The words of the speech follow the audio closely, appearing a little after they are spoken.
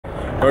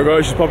Alright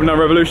guys, just popping down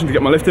Revolution to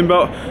get my lifting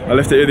belt. I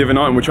lifted it the other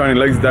night and we're training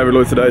legs with David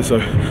Lloyd today, so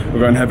we're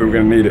going heavy, we're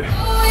going to need it.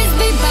 Always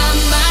be by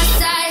my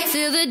side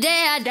till the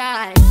day I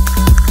die.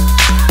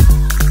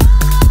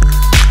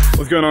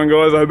 What's going on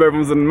guys? I hope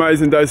everyone's had an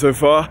amazing day so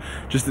far.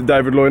 Just at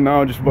David Lloyd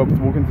now, just about to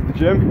walk into the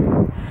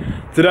gym.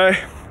 Today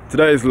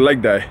is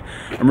leg day.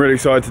 I'm really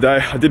excited today.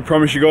 I did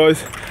promise you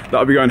guys that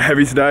I'll be going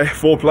heavy today,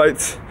 4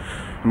 plates.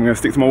 I'm going to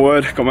stick to my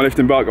word. Got my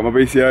lifting belt, got my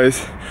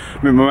BCAs.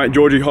 I'm with my mate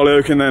Georgie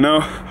Holyoke in there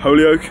now.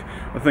 Holyoke,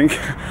 I think.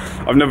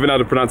 I've never been able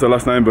to pronounce her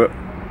last name, but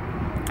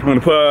I'm going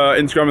to put her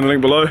Instagram in the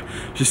link below.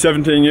 She's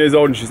 17 years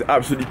old and she's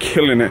absolutely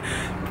killing it.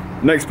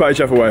 Next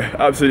paycheck away,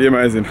 absolutely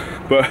amazing.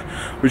 But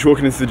we're just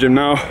walking into the gym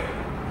now.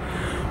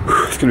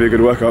 It's going to be a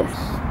good workout.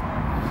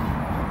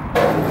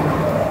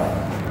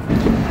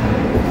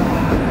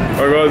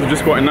 Alright guys, we're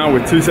just squatting now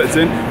with 2 sets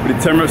in. We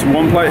did 10 reps with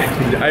 1 plate,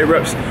 we did 8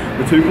 reps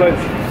with 2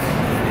 plates.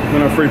 We're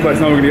going to have 3 plates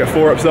now, we're going to get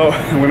 4 reps out.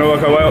 And we're going to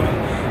work our way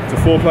up to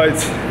 4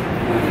 plates.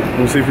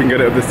 We'll see if we can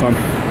get it up this time.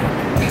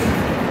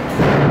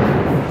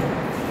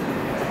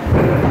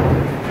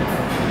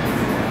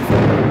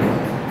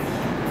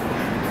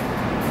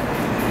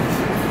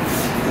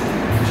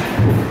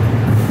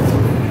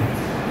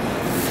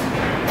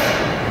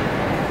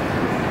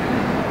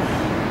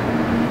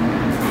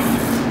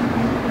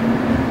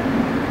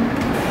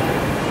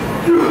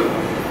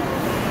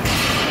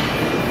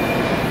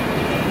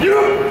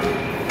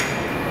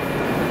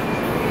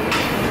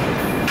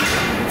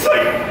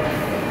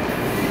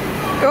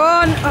 Go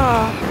on.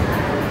 Oh.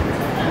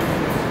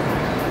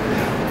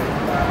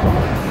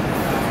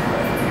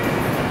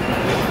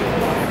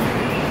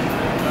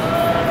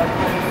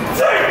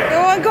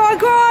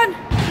 Go on.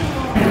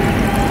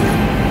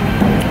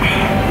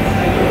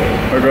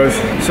 Alright guys,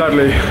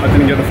 sadly I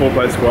didn't get the 4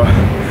 plate squat.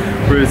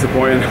 Really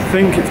disappointing. I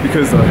think it's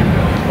because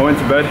I went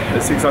to bed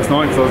at 6 last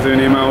night because I was doing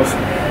emails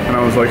and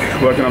I was like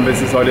working on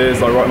business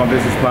ideas, like writing my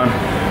business plan.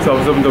 So I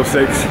was up until 6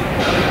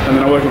 and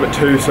then I woke up at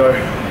 2, so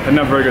I didn't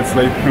have very good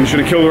sleep. I'm just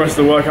going to kill the rest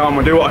of the workout. I'm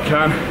going to do what I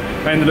can.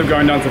 I ended up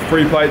going down to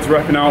 3 plates,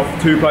 repping out,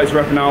 2 plates,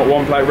 repping out,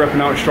 1 plate, repping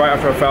out straight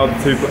after I failed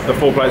the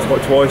 4 plate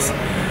squat twice.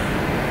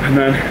 And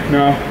then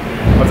now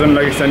I've done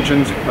leg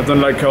extensions, I've done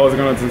leg curls, I've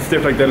gone on to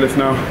stiff leg deadlifts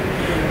now.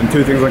 And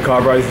 2 things on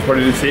carb raises,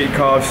 probably do seated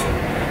calves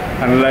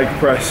and a leg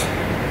press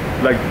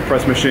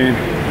machine.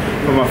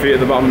 Put my feet at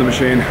the bottom of the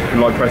machine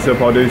and like press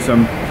up. I'll do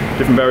some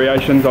different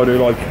variations. I'll do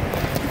like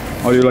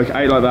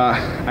 8 like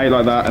that, 8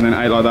 like that, and then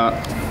 8 like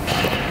that.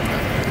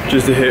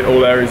 Just to hit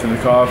all areas of the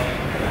calf.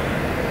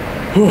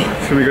 Whew,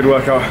 it's gonna be a good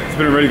workout. It's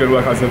been a really good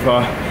workout so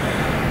far.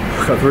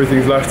 Got 3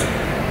 things left.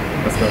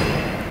 Let's go.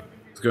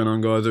 What's going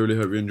on guys? I really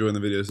hope you're enjoying the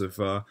video so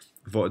far.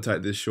 I thought I'd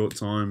take this short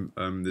time,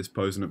 this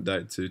posing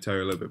update to tell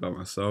you a little bit about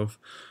myself.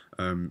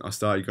 I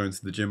started going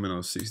to the gym when I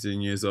was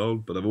 16 years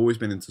old, but I've always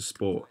been into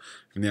sport.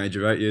 From the age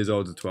of 8 years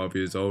old to 12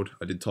 years old,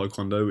 I did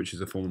Taekwondo, which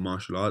is a form of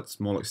martial arts,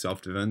 more like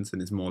self-defense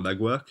and it's more leg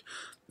work,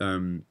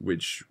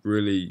 which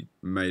really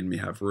made me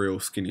have real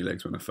skinny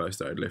legs when I first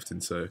started lifting.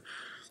 So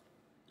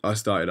I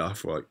started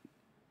off like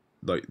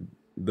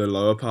the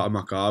lower part of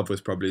my calf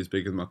was probably as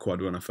big as my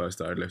quad when I first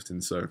started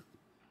lifting. So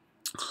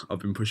I've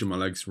been pushing my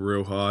legs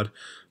real hard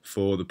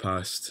for the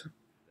past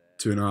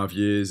 2.5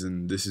 years,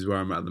 and this is where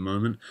I'm at the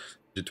moment.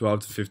 At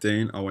 12 to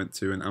 15, I went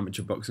to an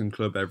amateur boxing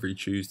club every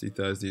Tuesday,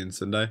 Thursday and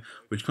Sunday,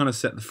 which kind of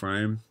set the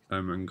frame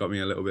and got me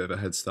a little bit of a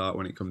head start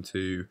when it comes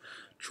to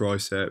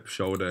tricep,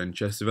 shoulder and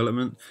chest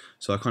development.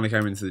 So I kind of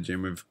came into the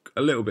gym with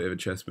a little bit of a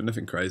chest, but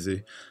nothing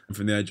crazy. And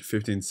from the age of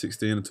 15 to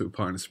 16, I took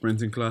part in a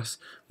sprinting class,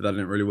 but that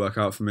didn't really work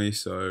out for me.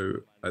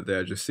 So at the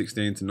age of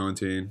 16 to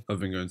 19, I've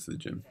been going to the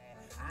gym.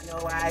 I know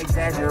I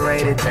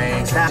exaggerated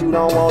things. Now you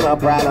don't want a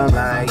problem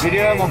like you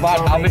have a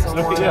bad habit,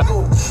 look at you.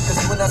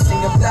 Cause when I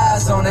sing a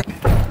blast on it.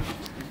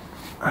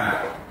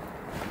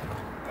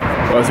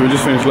 Right, so we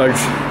just finished legs.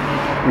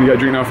 I'm gonna get a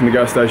drink now from the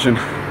gas station.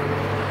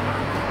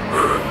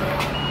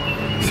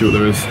 See what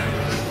there is.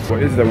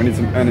 What is there? We need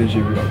some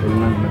energy. We've got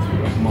Relentless,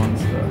 we've got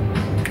Monster.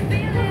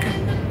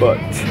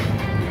 But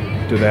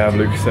do they have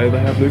Lucozade? They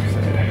have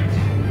Lucozade.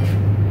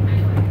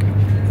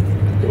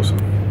 Awesome.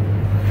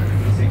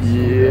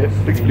 Yeah,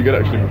 looks pretty good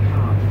actually.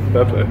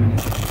 Fair play.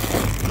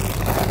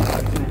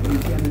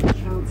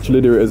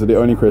 Chili Doritos are the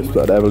only crisps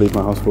I'd ever leave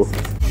my house for.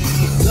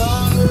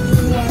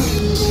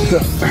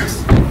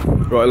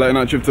 Right, late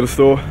night trip to the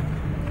store.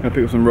 Gonna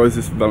pick up some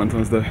roses for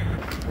Valentine's Day.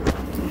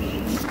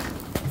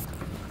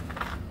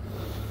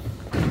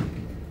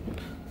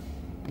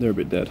 They're a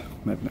bit dead,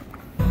 maybe not.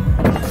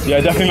 Yeah,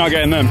 definitely not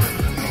getting them.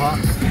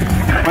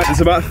 Mate,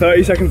 there's about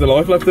 30 seconds of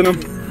life left in them.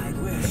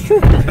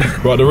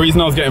 Right, the reason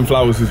I was getting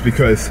flowers was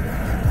because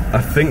I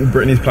think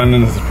Brittany's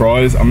planning a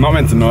surprise. I'm not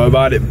meant to know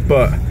about it,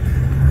 but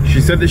she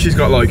said that she's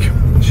got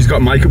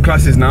makeup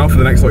classes now for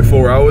the next like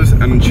 4 hours,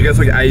 and she gets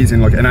like A's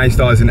in, like an A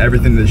stars in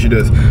everything that she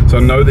does. So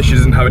I know that she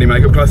doesn't have any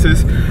makeup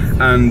classes,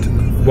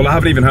 and well, I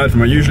haven't even heard from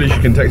her. Usually she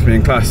can text me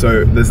in class,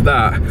 so there's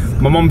that.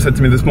 My mom said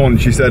to me this morning,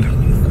 she said,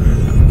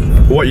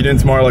 what are you doing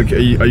tomorrow? Like, are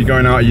you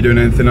going out? Are you doing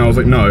anything? And I was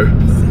like, no.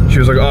 She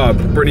was like, oh,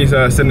 Brittany's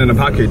sending a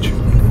package.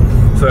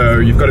 So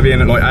you've got to be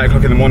in at like 8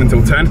 o'clock in the morning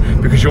till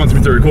 10 because she wants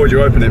me to record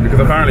you open it because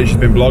apparently she's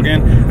been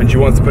vlogging and she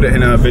wants to put it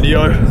in a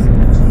video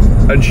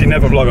and she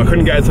never vlogged. I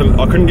couldn't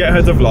get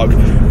her to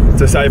vlog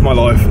to save my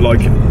life. Like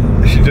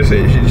she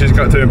just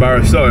got too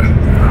embarrassed. So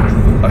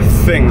I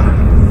think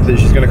that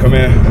she's gonna come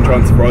here and try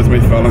and surprise me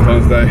for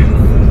Valentine's Day.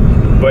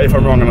 But if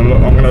I'm wrong, I'm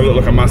gonna look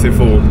like a massive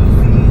fool.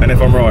 And if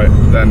I'm right,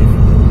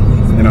 then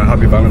you know,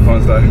 happy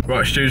Valentine's Day.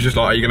 Right, Stu's just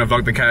like, are you gonna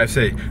vlog the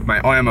KFC?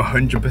 Mate, I am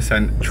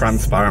 100%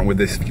 transparent with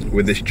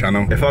this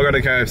channel. If I go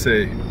to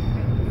KFC,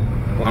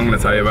 I'm gonna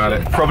tell you about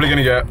it. Probably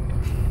gonna get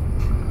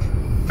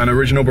an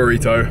original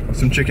burrito,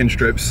 some chicken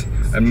strips,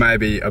 and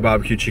maybe a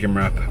barbecue chicken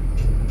wrap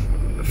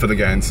for the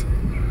gains.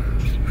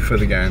 For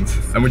the gains.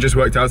 And we just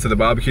worked out, so the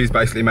barbecue's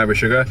basically made with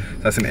sugar.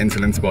 That's an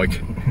insulin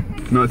spike.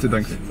 No, that's it,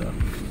 thanks.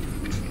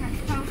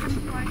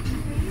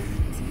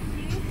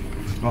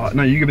 Oh,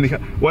 no, you give me the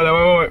cat. Wait.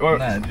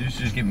 No,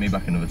 just give me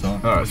back another time.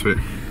 Alright, sweet.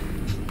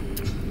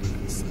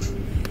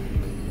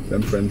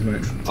 Them friends,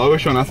 mate. I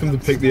was trying to ask them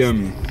to pick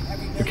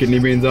the kidney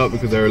beans out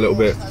because they're a little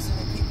bit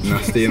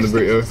nasty in the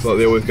burrito. Like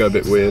they always go a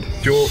bit weird.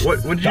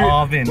 What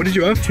did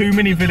you have? Too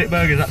many fillet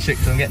burgers at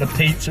 6. I'm getting a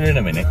pizza in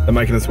a minute. They're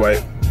making us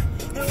wait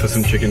for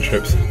some chicken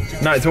strips.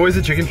 No, it's always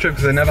the chicken strip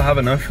because they never have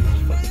enough.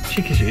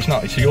 Chicken strip, it's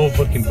not. It's your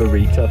fucking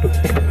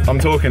burrito. I'm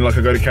talking like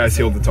I go to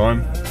KFC all the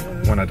time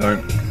when I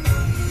don't.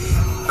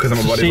 Because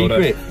I'm a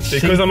bodybuilder.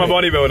 Because I'm a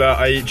bodybuilder,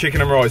 I eat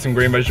chicken and rice and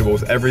green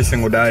vegetables every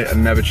single day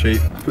and never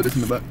cheat. Put this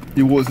in the back.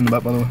 Your water's in the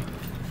back, by the way.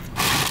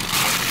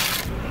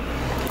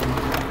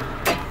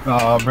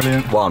 Ah, oh,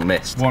 brilliant. One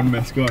missed. One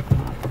missed, go.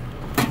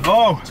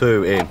 Oh!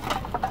 2 in.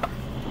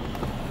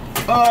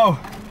 Oh!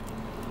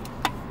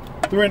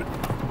 3 in.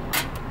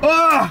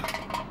 Ah!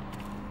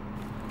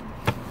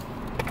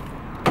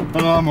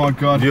 Oh my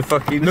god. You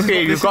fucking look at you,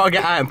 you've got to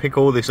get out and pick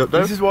all this up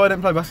though. This is why I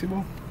don't play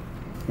basketball.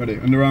 Ready,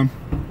 underarm.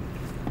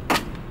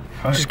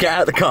 Just get out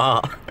of the car.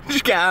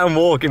 Just get out and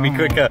walk, it'd be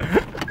quicker.